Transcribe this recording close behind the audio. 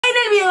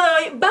el video de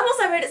hoy vamos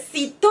a ver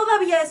si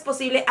todavía es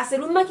posible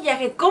hacer un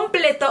maquillaje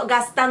completo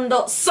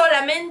gastando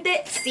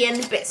solamente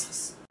 100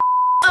 pesos.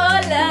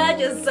 Hola,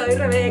 yo soy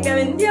Rebeca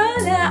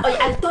Mendiola. Oye,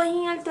 alto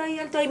ahí, alto ahí,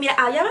 alto ahí. Mira,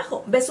 allá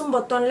abajo ves un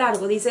botón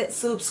largo, dice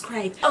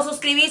subscribe o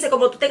suscribirse,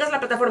 como tú tengas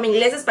la plataforma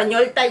inglés,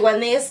 español,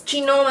 taiwanés,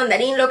 chino,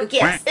 mandarín, lo que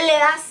quieras. Le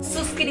das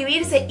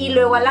suscribirse y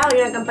luego al lado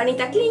hay una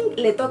campanita, clink,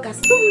 le tocas,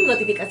 ¡pum!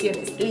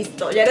 Notificaciones.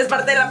 Listo, ya eres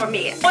parte de la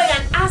familia.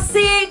 Oigan,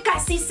 hace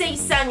casi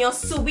 6 años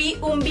subí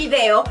un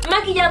video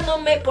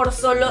maquillándome por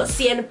solo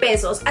 100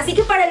 pesos. Así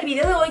que para el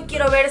video de hoy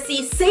quiero ver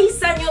si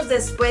 6 años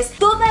después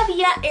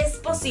todavía es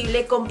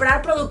posible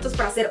comprar productos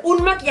para hacer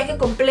un maquillaje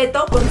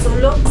completo con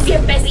solo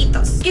 100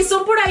 pesitos, que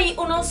son por ahí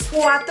unos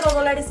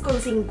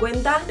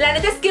 $4.50. La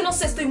neta es que no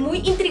sé, estoy muy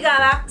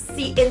intrigada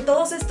si en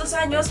todos estos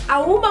años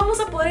aún vamos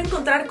a poder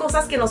encontrar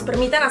cosas que nos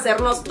permitan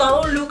hacernos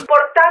todo un look por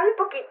tan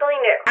poquito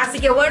dinero. Así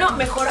que bueno,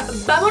 mejor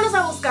vámonos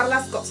a buscar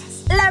las cosas.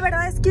 La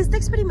verdad es que este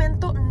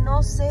experimento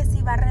no sé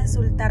si va a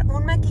resultar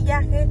un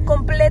maquillaje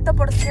completo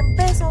por 100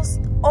 pesos.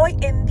 Hoy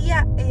en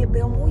día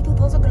veo muy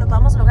dudoso que lo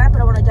podamos lograr,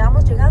 pero bueno, ya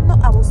vamos llegando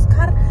a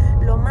buscar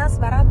lo más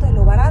barato de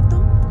lo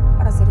barato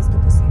para hacer esto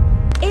posible.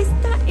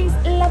 Esta es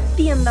la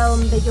tienda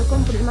donde yo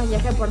compré el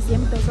maquillaje por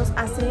 100 pesos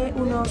hace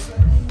unos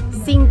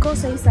 5 o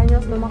 6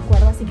 años, no me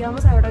acuerdo, así que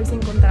vamos a ver hoy si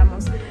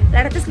encontramos.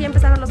 La verdad es que ya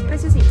empezaron los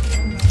precios y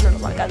no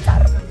nos va a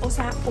alcanzar. O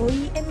sea,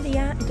 hoy en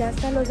día ya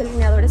están los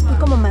delineadores que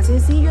como más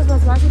sencillos,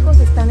 más básicos,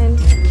 están en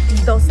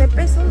 12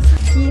 pesos,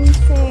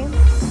 15.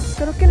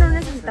 Creo que no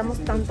necesitamos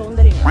tanto un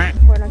delineador.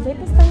 Bueno, aquí hay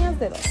pestañas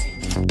de 12.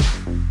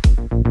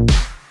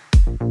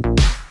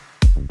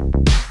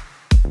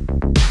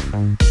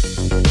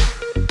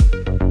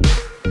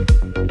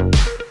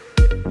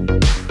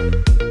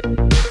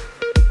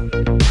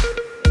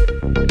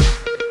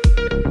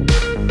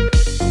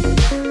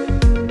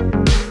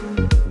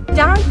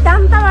 Ya no hay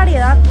tanta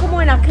variedad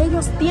como en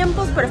aquellos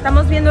tiempos, pero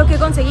estamos viendo qué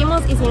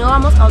conseguimos y si no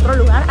vamos a otro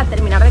lugar a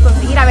terminar de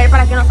conseguir, a ver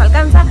para qué nos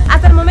alcanza.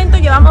 Hasta el momento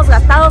llevamos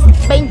gastados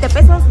 20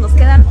 pesos, nos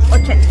quedan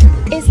 80.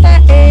 Esta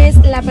es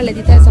la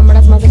paletita de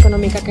sombras más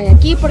económica que hay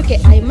aquí porque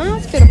hay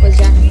más, pero pues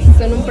ya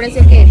son un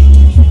precio que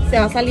se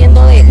va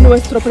saliendo de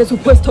nuestro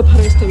presupuesto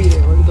para este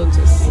video.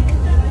 Entonces,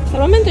 hasta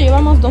el momento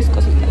llevamos 2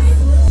 cositas.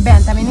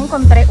 Vean, también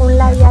encontré un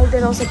labial de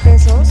 12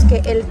 pesos que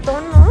el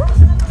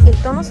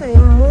tono se ve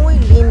muy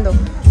lindo.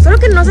 Solo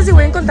que no sé si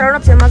voy a encontrar una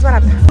opción más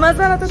barata. Más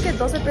barato que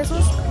 12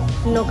 pesos,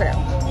 no creo.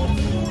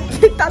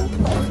 ¿Qué tanto?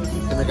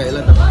 Se me cayó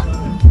la tapa.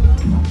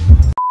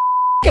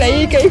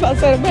 Creí que iba a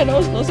ser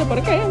menos, no sé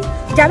por qué.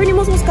 Ya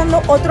venimos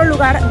buscando otro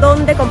lugar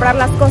donde comprar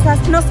las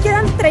cosas. Nos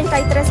quedan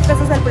 33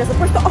 pesos del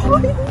presupuesto.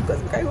 ¡Ay,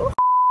 casi caigo!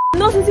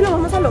 No sé si lo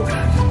vamos a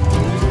lograr.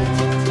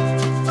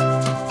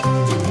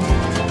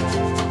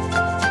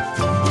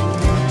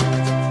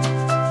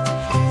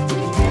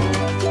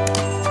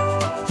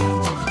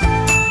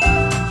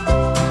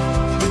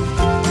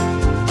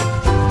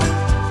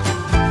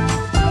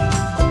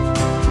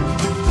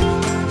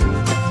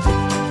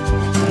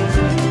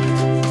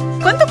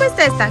 ¿Cuánto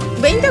cuesta esta?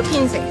 ¿20 o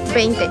 15?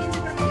 20.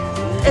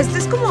 Esta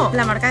es como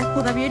la marca de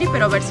Huda Beauty,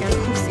 pero versión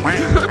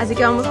fucsia. Así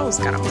que vamos a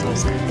buscar,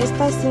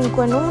 Esta es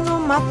 5 en 1,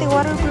 mate,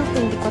 waterproof,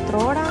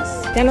 24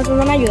 horas. Ya nos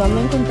van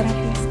ayudando a encontrar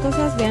las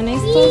cosas. Vean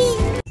estos.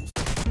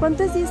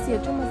 ¿Cuánto es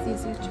 18 más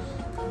 18?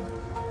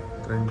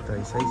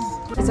 36.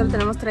 Y solo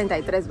tenemos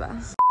 33, ¿va?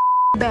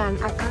 Vean,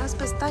 acá las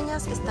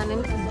pestañas están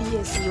en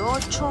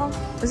 18.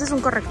 Ese es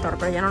un corrector,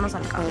 pero ya no nos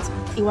alcanza.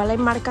 Igual hay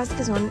marcas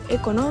que son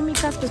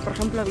económicas, pues por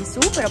ejemplo Bisú,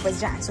 pero pues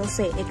ya eso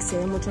se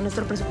excede mucho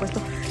nuestro presupuesto.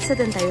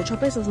 78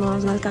 pesos no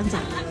nos va a alcanzar.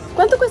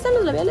 ¿Cuánto cuestan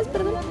los labiales,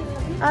 perdón?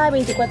 Ah,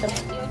 24.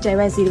 Ya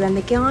iba a decir, vean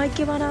de que, ay,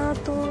 qué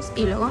baratos.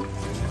 Y luego,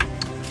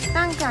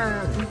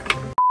 ¡tancan!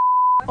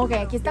 Ok,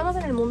 aquí estamos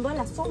en el mundo de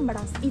las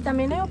sombras y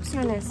también hay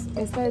opciones.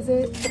 Esta es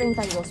de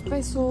 32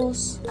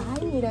 pesos.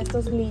 Ay, mira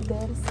estos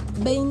glitters.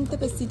 20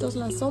 pesitos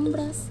las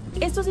sombras.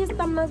 Esto sí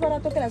está más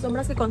barato que las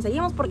sombras que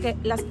conseguimos porque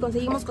las que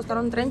conseguimos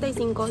costaron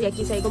 35 y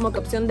aquí sí hay como que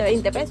opción de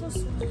 20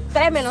 pesos.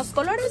 Trae menos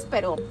colores,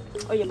 pero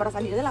oye, para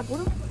salir del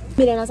apuro.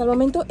 Miren, hasta el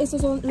momento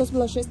estos son los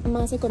blushes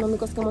más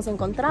económicos que hemos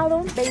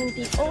encontrado.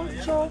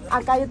 28,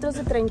 acá hay otros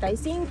de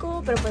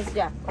 35, pero pues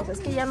ya, o sea, es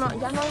que ya no hay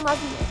más.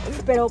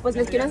 Pero pues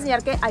les quiero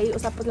enseñar que hay, o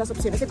sea, pues las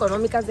opciones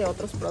económicas de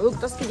otros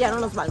productos que ya no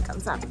nos va a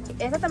alcanzar.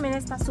 Esta también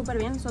está súper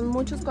bien, son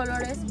muchos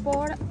colores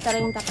por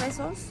 30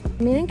 pesos.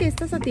 Miren que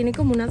esta tiene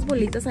como unas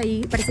bolitas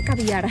ahí, parece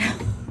caviar.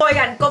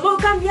 Oigan, ¿cómo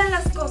cambian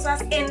las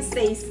cosas en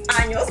 6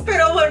 años?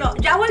 Pero bueno,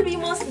 ya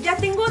volvimos, ya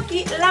tengo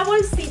aquí la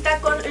bolsita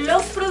con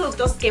los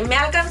productos que me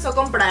alcanzó a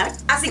comprar.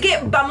 Así que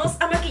vamos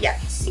a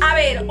maquillarnos. A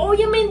ver,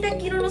 obviamente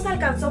aquí no nos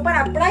alcanzó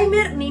para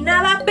primer ni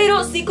nada,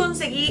 pero sí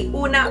conseguí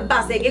una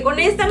base, que con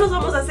esta nos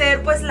vamos a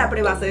hacer pues la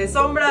prebase de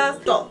sombras,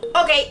 todo.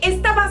 Ok,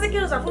 esta base que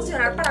nos va a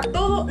funcionar para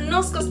todo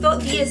nos costó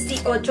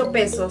 18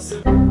 pesos.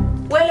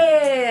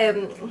 Huele a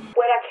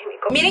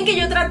químico. Miren que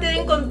yo traté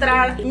de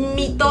encontrar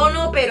mi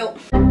tono, pero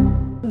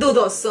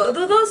dudoso,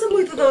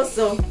 muy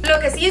dudoso. Lo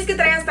que sí es que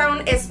trae hasta un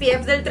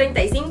SPF del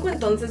 35,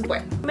 entonces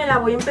bueno, me la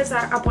voy a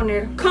empezar a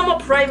poner como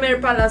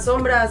primer para las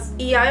sombras.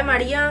 Y Ave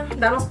María,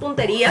 danos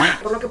puntería.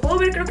 Por lo que puedo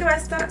ver, creo que va a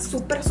estar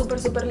súper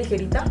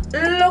ligerita,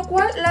 lo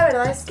cual la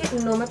verdad es que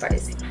no me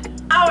parece mal.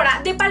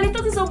 Ahora, de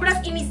paletas de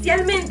sombras,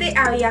 inicialmente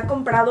había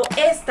comprado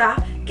esta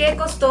que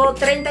costó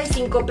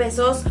 35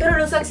 pesos, pero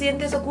los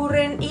accidentes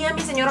ocurren y a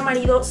mi señor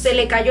marido se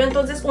le cayó,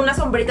 entonces una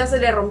sombrita se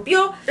le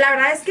rompió. La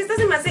verdad es que esta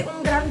se me hace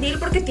un gran deal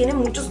porque tiene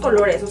muchos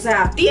colores, o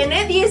sea,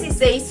 tiene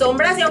 16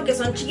 sombras y aunque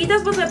son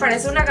chiquitas, pues me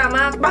parece una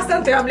gama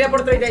bastante amplia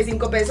por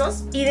 35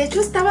 pesos. Y de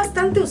hecho está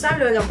bastante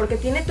usable, oigan, porque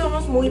tiene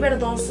tonos muy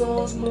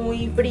verdosos,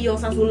 muy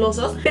fríos,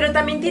 azulosos, pero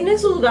también tiene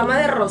su gama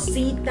de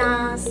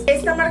rositas.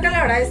 Esta marca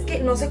la verdad es que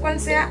no sé cuál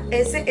sea,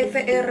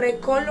 SFR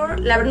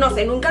Color, no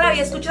sé, nunca la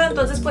había escuchado,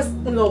 entonces pues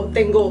no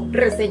tengo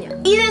reseña.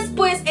 Y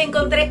después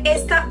encontré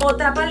esta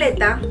otra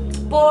paleta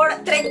por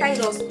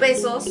 32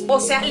 pesos, o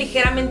sea,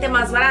 ligeramente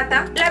más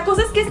barata. La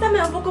cosa es que esta me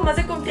da un poco más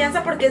de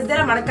confianza porque es de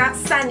la marca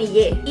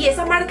Sanillé y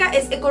esa marca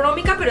es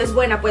económica, pero es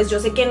buena. Pues yo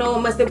sé que no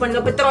me estoy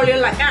poniendo petróleo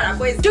en la cara,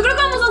 pues yo creo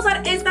que vamos a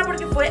usar esta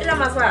porque fue la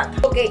más barata.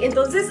 Ok,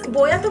 entonces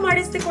voy a tomar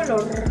este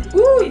color.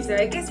 Uy, se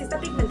ve que sí está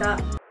pigmentada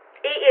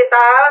y está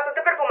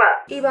bastante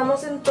perfumada. Y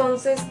vamos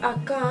entonces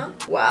acá.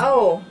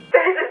 ¡Wow!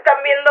 Ustedes están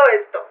viendo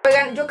esto.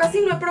 Oigan, yo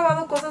casi no he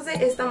probado cosas de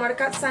esta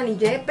marca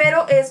Sanillé,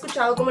 pero he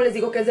escuchado, como les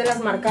digo, que es de las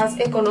marcas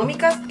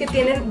económicas que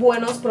tienen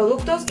buenos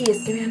productos. Y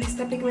es que vean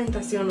esta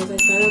pigmentación, o sea,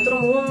 está de otro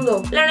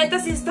mundo. La neta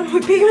sí está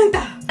muy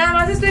pigmentada. Nada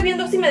más estoy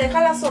viendo si me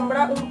deja la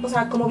sombra, o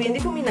sea, como bien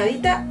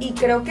difuminadita. Y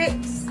creo que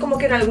como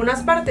que en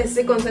algunas partes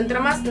se concentra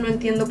más, no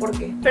entiendo por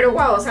qué. Pero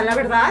wow, o sea, la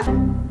verdad,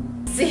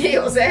 sí,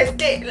 o sea, es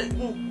que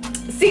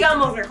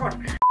sigamos mejor.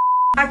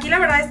 Aquí la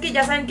verdad es que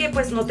ya saben que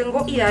pues no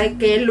tengo idea de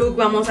qué look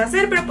vamos a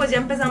hacer, pero pues ya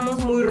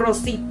empezamos muy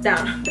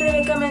rosita.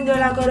 Rebeca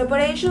Mendiola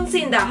Corporations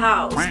in the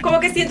house. Como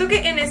que siento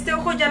que en este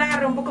ojo ya le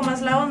agarré un poco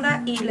más la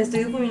onda y le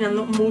estoy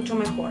difuminando mucho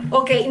mejor.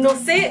 Ok, no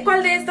sé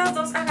cuál de estas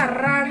dos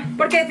agarrar,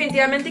 porque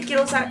definitivamente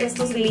quiero usar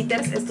estos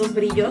glitters, estos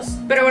brillos.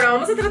 Pero bueno,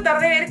 vamos a tratar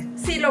de ver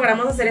si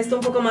logramos hacer esto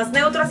un poco más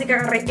neutro, así que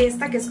agarré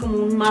esta que es como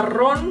un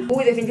marrón.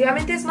 Uy,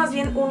 definitivamente es más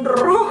bien un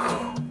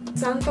rojo.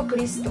 Santo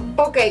Cristo.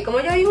 Ok,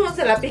 como ya vimos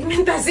de la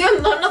pigmentación,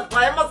 no nos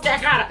podemos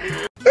quejar.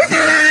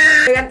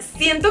 Oigan,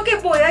 siento que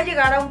voy a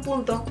llegar a un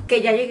punto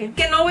que ya llegué,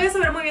 que no voy a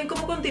saber muy bien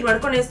cómo continuar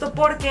con esto,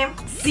 porque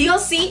sí o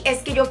sí es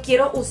que yo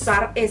quiero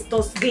usar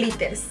estos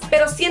glitters,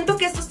 pero siento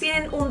que estos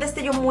tienen un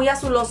destello muy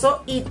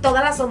azuloso y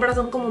todas las sombras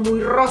son como muy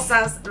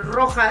rosas,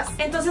 rojas,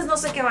 entonces no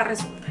sé qué va a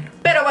resultar.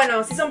 Pero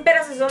bueno, si son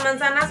peras, si son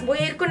manzanas, voy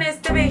a ir con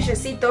este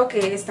beigecito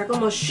que está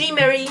como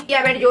shimmery. Y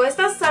a ver, yo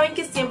estas saben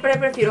que siempre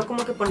prefiero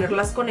como que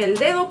ponerlas con el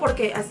dedo,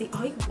 porque así,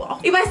 ay, wow.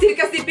 Iba a decir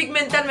que así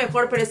pigmentan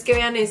mejor, pero es que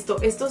vean esto.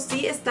 Esto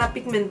sí está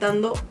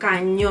pigmentando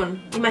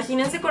cañón.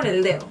 Imagínense con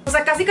el dedo. O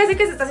sea, casi que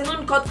se está haciendo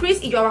un cut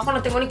crease y yo abajo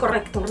no tengo ni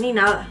corrector ni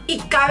nada. Y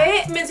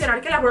cabe mencionar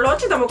que la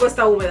brocha tampoco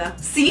está húmeda.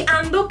 Sí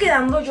ando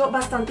quedando yo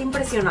bastante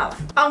impresionada.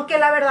 Aunque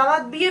la verdad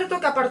advierto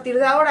que a partir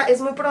de ahora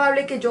es muy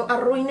probable que yo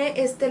arruine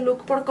este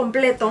look por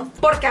completo.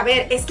 Porque a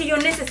ver, es que yo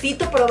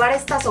necesito probar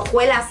estas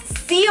hojuelas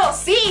sí o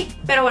sí.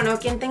 Pero bueno,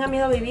 quien tenga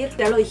miedo a vivir,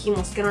 ya lo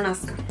dijimos, que no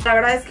nazca. La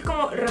verdad es que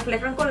como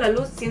reflejan con la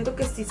luz, siento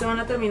que sí se van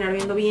a terminar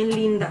viendo bien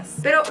lindas.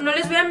 Pero no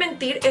les voy a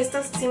mentir,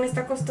 estas sí me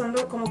está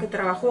costando como que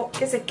trabajo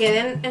que se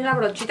queden en la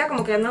brochita,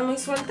 como que andan muy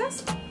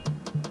sueltas.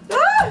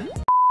 ¡Ah!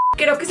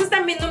 Creo que se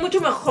están viendo mucho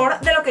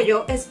mejor de lo que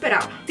yo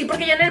esperaba. Sí,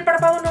 porque ya en el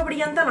párpado no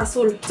brillan tan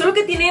azul. Solo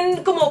que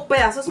tienen como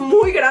pedazos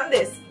muy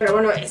grandes. Pero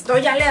bueno, esto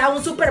ya le da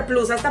un super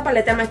plus a esta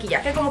paleta de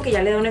maquillaje. Como que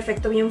ya le da un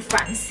efecto bien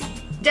fancy.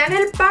 Ya en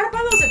el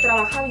párpado se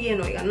trabaja bien,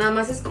 oigan. Nada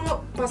más es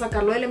como para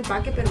sacarlo del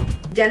empaque, pero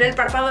ya en el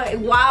párpado,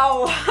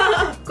 ¡wow!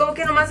 Como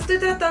que nomás estoy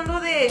tratando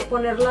de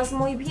ponerlas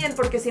muy bien,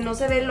 porque si no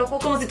se ve el ojo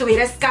como si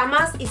tuviera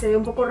escamas y se ve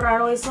un poco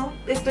raro eso.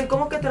 Estoy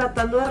como que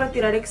tratando de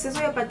retirar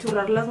exceso y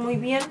apachurrarlas muy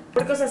bien,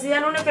 porque o sea, sí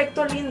dan un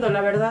efecto lindo,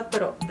 la verdad,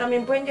 pero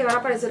también pueden llegar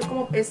a parecer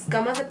como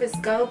escamas de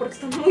pescado porque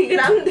están muy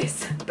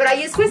grandes. Pero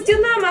ahí es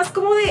cuestión nada más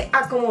como de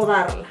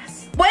acomodarlas.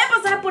 Voy a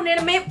pasar a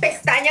ponerme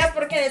pestañas,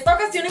 porque en esta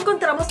ocasión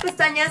encontramos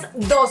pestañas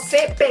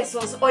 12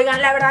 pesos. Oigan,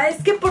 la verdad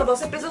es que por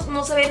 12 pesos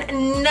no se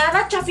ven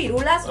nada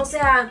chafirulas, o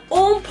sea,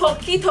 un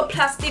poquito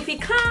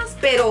plastificadas,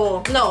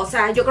 pero no, o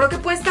sea, yo creo que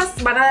puestas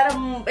van a dar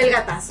el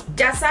gatazo.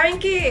 Ya saben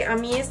que a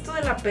mí esto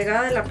de la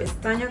pegada de la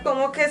pestaña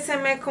como que se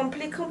me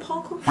complica un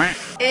poco.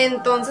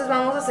 Entonces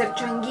vamos a hacer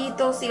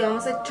changuitos y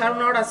vamos a echar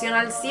una oración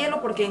al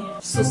cielo porque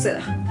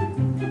suceda.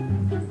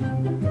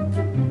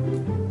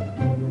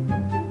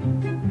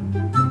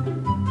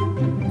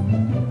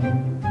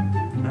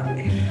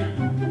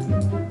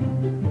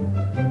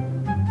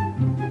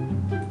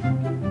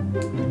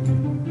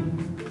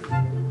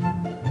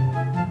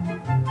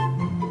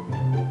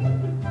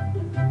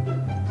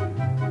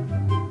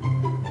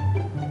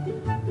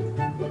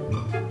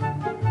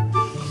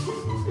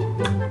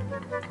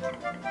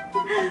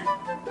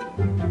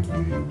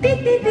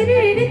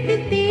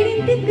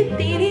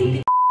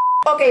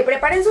 Ok,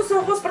 preparen sus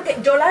ojos porque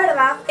yo la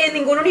verdad en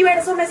ningún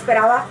universo me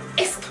esperaba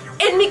esto.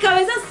 En En mi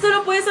cabeza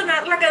solo puede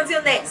sonar la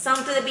canción de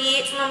Some to the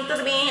Beat, Some to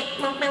the Beat,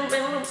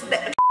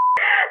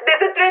 de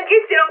ese trend que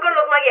hicieron con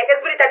los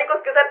maquillajes británicos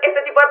que usan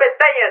este tipo de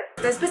pestañas.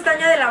 Esta es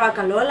pestaña de la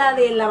vaca Lola,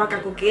 de la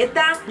vaca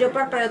coqueta. Yo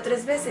parpadeo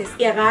 3 veces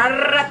y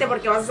agárrate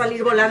porque vas a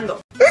salir volando.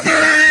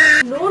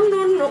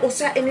 No, o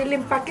sea, en el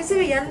empaque se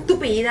veían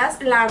tupidas,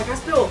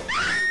 largas,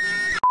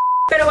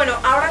 pero bueno,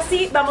 ahora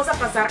sí vamos a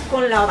pasar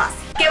con la base,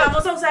 que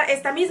vamos a usar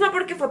esta misma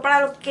porque fue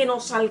para lo que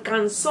nos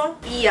alcanzó.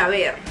 Y a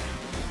ver,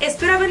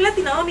 espero haber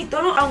latinado mi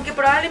tono, aunque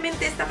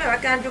probablemente esta me va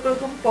a quedar yo creo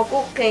que un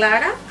poco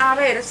clara. A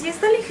ver, sí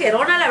está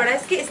ligerona, la verdad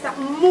es que está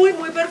muy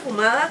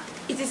perfumada.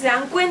 Y si se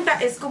dan cuenta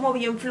es como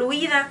bien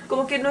fluida.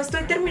 Como que no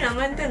estoy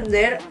terminando de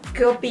entender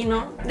qué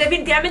opino.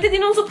 Definitivamente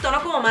tiene un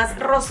subtono como más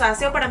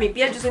rosáceo para mi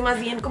piel. Yo soy más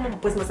bien como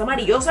pues más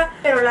amarillosa.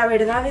 Pero la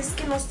verdad es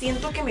que no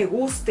siento que me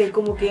guste.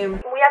 Como que muy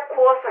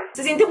acuosa.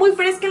 Se siente muy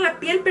fresca en la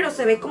piel, pero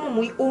se ve como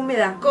muy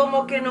húmeda.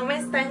 Como que no me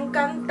está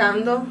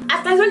encantando.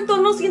 Hasta eso el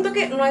tono siento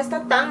que no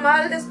está tan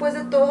mal después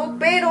de todo.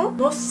 Pero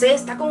no sé,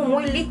 está como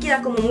muy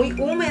líquida, como muy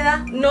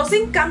húmeda. No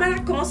sé en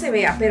cámara cómo se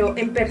vea, pero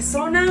en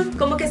persona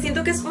como que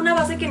siento que es una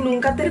base que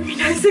nunca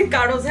termina de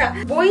secar. O sea,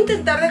 voy a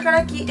intentar dejar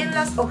aquí en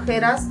las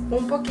ojeras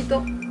un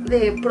poquito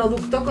de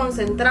producto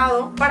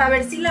concentrado para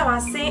ver si la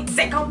base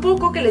seca un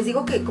poco, que les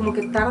digo que como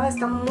que tarda,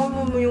 está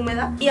muy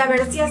húmeda, y a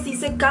ver si así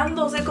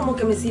secándose como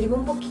que me sirve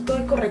un poquito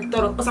de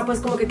corrector, o sea pues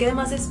como que quede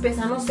más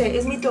espesa, no sé,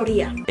 es mi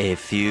teoría. A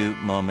few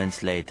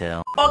moments later.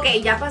 Ok,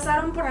 ya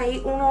pasaron por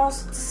ahí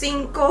unos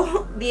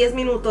 5-10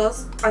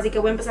 minutos, así que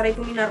voy a empezar a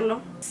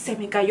difuminarlo. Se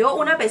me cayó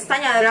una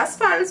pestaña de las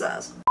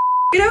falsas.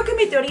 Creo que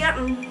mi teoría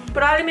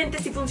probablemente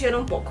sí funciona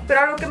un poco, pero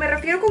a lo que me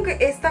refiero con que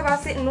esta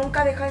base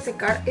nunca deja de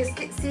secar es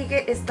que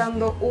sigue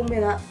estando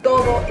húmeda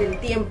todo el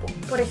tiempo.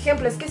 Por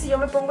ejemplo, es que si yo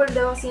me pongo el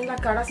dedo así en la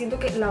cara, siento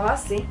que la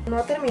base no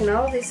ha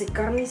terminado de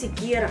secar ni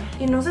siquiera.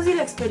 Y no sé si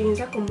la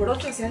experiencia con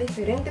brocha sea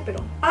diferente,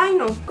 pero ay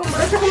no, con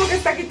brocha como que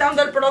está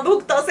quitando el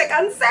producto, se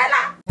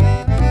cancela.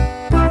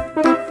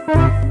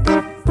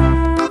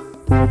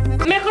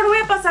 Mejor voy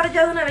a pasar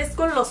ya de una vez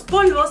con los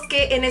polvos,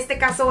 que en este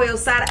caso voy a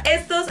usar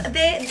estos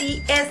de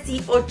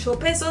 18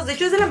 pesos. De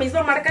hecho es de la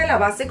misma marca de la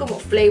base, como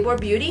Flavor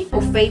Beauty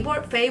o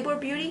Favor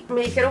Beauty.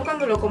 Me dijeron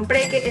cuando lo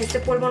compré que este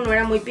polvo no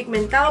era muy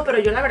pigmentado, pero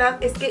yo la verdad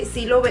es que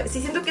sí lo veo,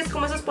 sí siento que es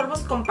como esos polvos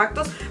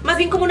compactos, más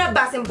bien como una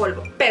base en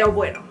polvo. Pero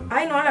bueno,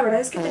 ay no, la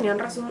verdad es que tenían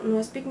razón, no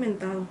es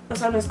pigmentado, o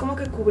sea no es como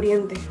que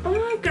cubriente.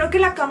 Ay, creo que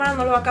la cámara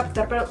no lo va a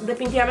captar, pero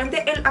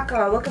definitivamente el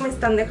acabado que me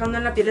están dejando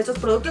en la piel de estos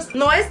productos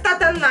no está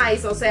tan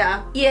nice, o sea.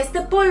 Y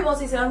este polvo,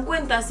 si se dan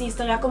cuenta, sí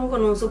está ya como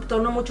con un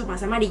subtono mucho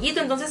más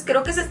amarillito, entonces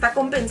creo que se está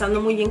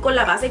compensando muy bien con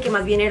la base, que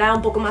más bien era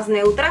un poco más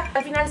neutra.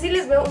 Al final sí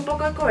les veo un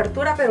poco de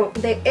cobertura, pero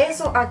de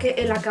eso a que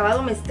el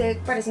acabado me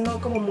esté pareciendo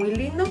como muy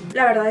lindo,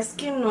 la verdad es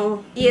que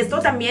no. Y esto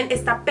también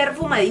está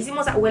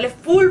perfumadísimo, o sea, huele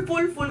full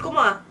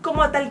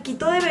como a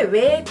talquito de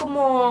bebé,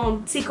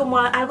 como, sí, como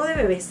a algo de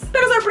bebés.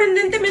 Pero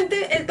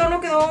sorprendentemente el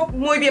tono quedó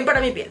muy bien para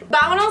mi piel.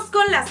 Vámonos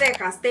con las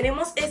cejas.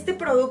 Tenemos este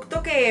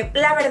producto que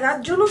la verdad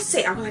yo no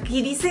sé,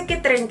 aquí dice que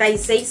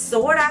 36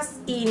 horas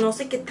y no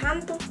sé qué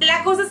tanto.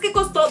 La cosa es que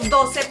costó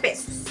 12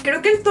 pesos.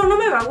 Creo que el tono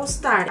me va a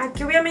gustar.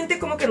 Aquí obviamente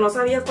como que no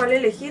sabía cuál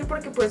elegir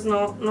porque pues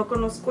no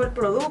conozco el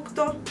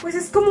producto. Pues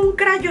es como un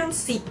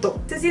crayoncito.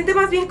 Se siente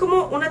más bien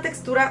como una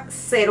textura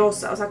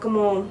cerosa, o sea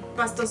como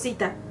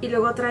pastosita. Y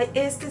luego trae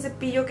este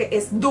cepillo que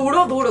es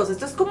duro. O sea,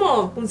 esto es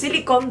como un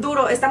silicón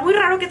duro. Está muy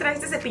raro que trae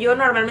este cepillo.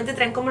 Normalmente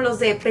traen como los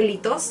de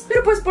pelitos,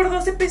 pero pues por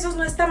 12 pesos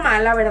no está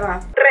mal, la verdad.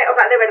 O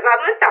sea, de verdad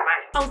no está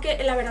mal.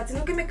 Aunque la verdad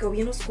siento que me quedó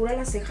bien oscura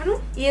la ceja, ¿no?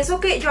 Y eso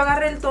que yo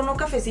agarré el tono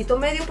cafecito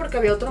medio porque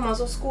había otro más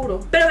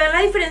oscuro. Pero vean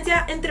la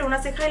diferencia entre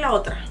una ceja y la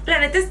otra. La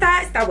neta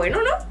está bueno,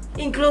 ¿no?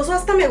 Incluso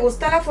hasta me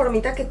gusta la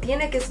formita que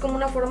tiene, que es como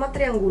una forma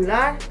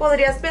triangular.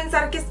 Podrías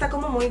pensar que está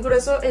como muy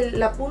grueso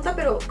la punta,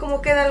 pero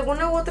como que de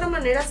alguna u otra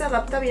manera se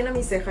adapta bien a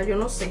mi ceja, yo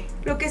no sé.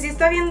 Lo que sí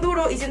está bien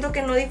duro y siento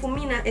que no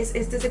difumina es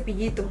este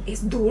cepillito.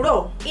 Es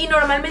duro. Y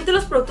normalmente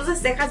los productos de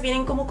cejas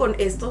vienen como con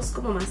estos,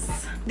 como más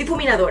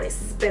difuminadores,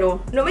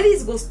 pero no me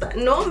disgusta,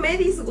 no me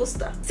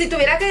disgusta. Si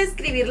tuviera que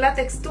describir la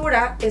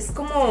textura, es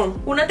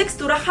como una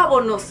textura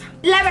jabonosa.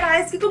 La verdad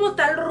es que como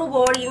tal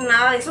rubor y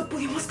nada de eso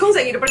pudimos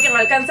conseguir porque no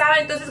alcanzaba,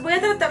 entonces voy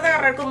a tratar de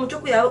agarrar con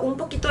mucho cuidado un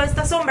poquito de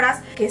estas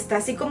sombras, que está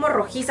así como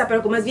rojiza,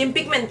 pero como es bien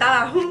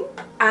pigmentada,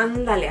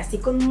 ándale, así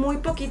con muy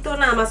poquito,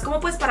 nada más como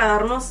pues para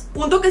darnos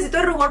un toquecito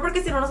de rubor,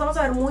 porque si no nos vamos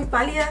a ver muy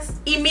pálidas.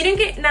 Y miren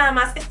que nada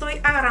más estoy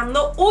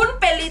agarrando un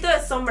pelito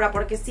de sombra,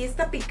 porque sí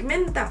está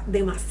pigmenta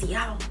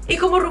demasiado. Y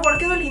como rubor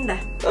quedó linda.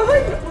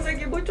 Ay, me puse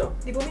aquí mucho.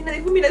 Difumina.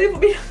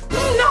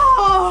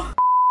 ¡No!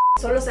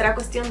 Solo será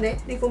cuestión de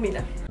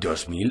difuminar.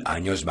 2000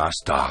 años más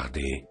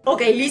tarde.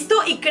 Ok, listo,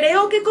 y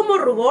creo que como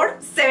rubor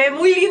se ve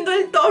muy lindo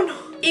el tono.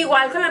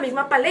 Igual con la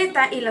misma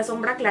paleta y la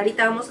sombra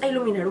clarita vamos a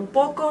iluminar un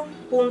poco.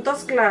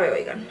 Puntos clave,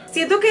 oigan.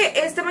 Siento que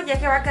este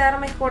maquillaje va a quedar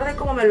mejor de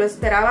como me lo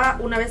esperaba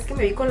una vez que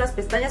me vi con las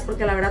pestañas,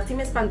 porque la verdad sí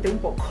me espanté un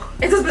poco.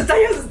 Estas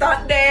pestañas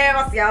están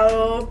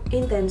demasiado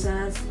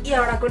intensas. Y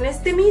ahora con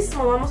este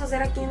mismo vamos a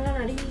hacer aquí en la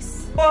nariz.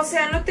 O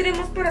sea, no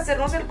tenemos para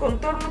hacernos el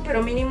contorno,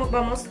 pero mínimo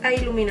vamos a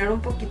iluminar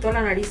un poquito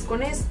la nariz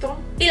con esto.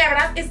 Y la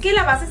verdad es que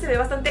la base se ve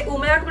bastante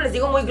húmeda, como les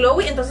digo, muy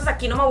glowy. Entonces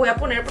aquí no me voy a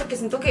poner porque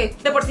siento que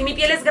de por sí mi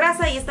piel es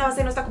grasa y esta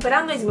base no está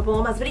cooperando. Y si me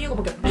pongo más brillo,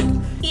 como que...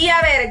 Y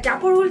a ver, ya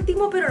por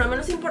último, pero no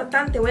menos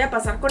importante, voy a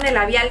pasar con el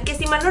labial, que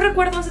si mal no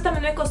recuerdo, este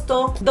también me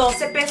costó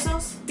 12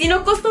 pesos. Si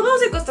no costó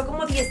 12, costó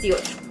como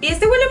 18. Y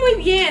este huele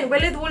muy bien,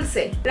 huele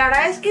dulce. La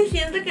verdad es que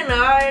siento que no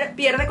va a haber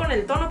pierde con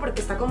el tono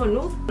porque está como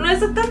nude. No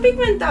está tan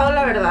pigmentado,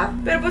 la verdad,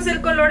 pero pues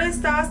el color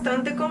está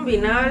bastante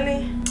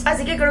combinable,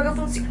 así que creo que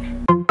funciona.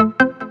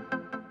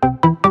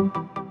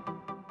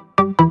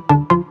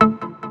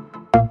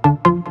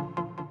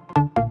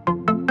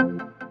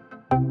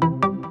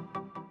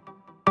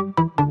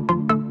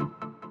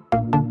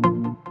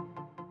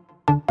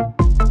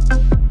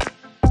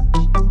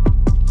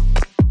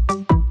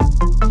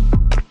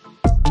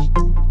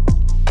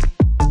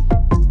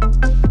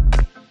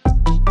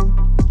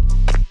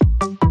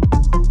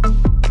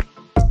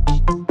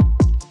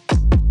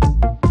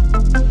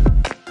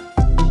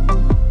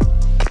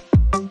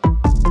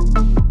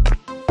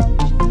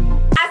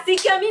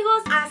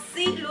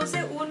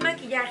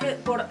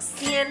 Por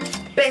 100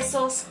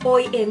 pesos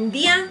hoy en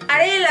día.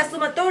 Haré la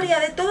sumatoria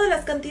de todas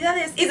las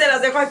cantidades y se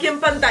las dejo aquí en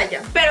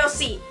pantalla. Pero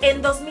sí,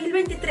 en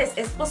 2023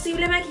 ¿es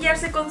posible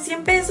maquillarse con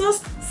 100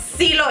 pesos?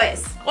 Sí lo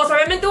es. O sea,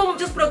 obviamente hubo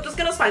muchos productos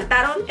que nos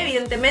faltaron.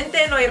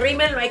 Evidentemente no hay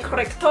rímel, no hay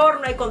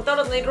corrector, no hay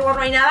contorno, no hay rubor,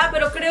 no hay nada.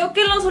 Pero creo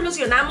que lo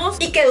solucionamos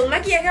y quedó un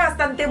maquillaje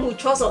bastante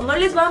muchoso. No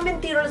les voy a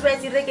mentir, no les voy a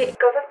decir de que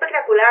cosa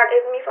espectacular,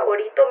 es mi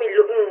favorito, mi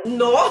look.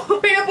 No,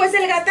 pero pues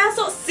el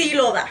gatazo sí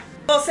lo da.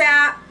 O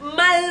sea,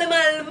 mal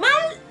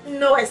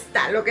no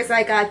está, lo que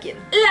sabe cada quien.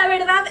 La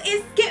verdad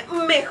es que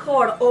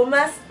mejor o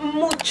más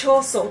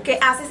muchoso que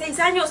hace 6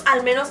 años,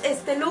 al menos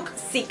este look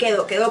sí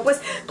quedó pues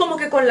como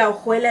que con la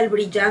hojuela, el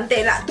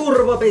brillante, la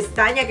turbo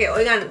pestaña, que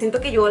oigan, siento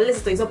que yo les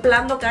estoy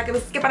soplando cada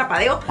vez que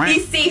parpadeo.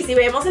 Y sí, si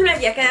vemos el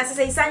maquillaje de hace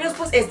 6 años,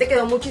 pues este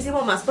quedó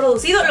muchísimo más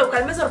producido, lo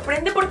cual me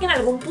sorprende porque en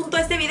algún punto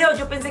de este video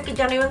yo pensé que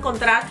ya no iba a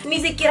encontrar ni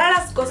siquiera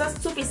las cosas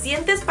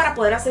suficientes para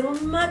poder hacer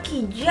un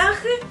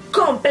maquillaje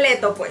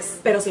completo, pues,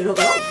 pero sí lo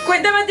logró.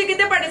 Cuéntame a ti qué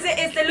te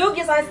parece este look.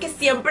 Ya sabes que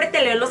siempre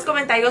te leo en los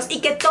comentarios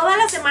y que toda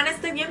la semana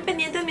estoy bien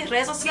pendiente en mis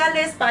redes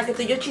sociales para que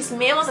tú y yo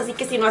chismeemos, así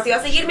que si no has ido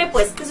a seguirme,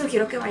 pues te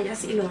sugiero que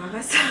vayas y lo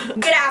hagas.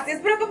 Gracias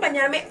por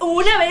acompañarme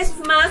una vez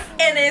más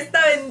en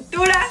esta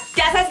aventura.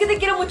 Ya sabes que te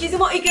quiero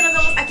muchísimo y que nos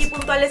vemos aquí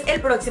puntuales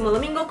el próximo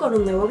domingo con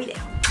un nuevo video.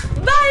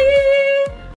 Bye.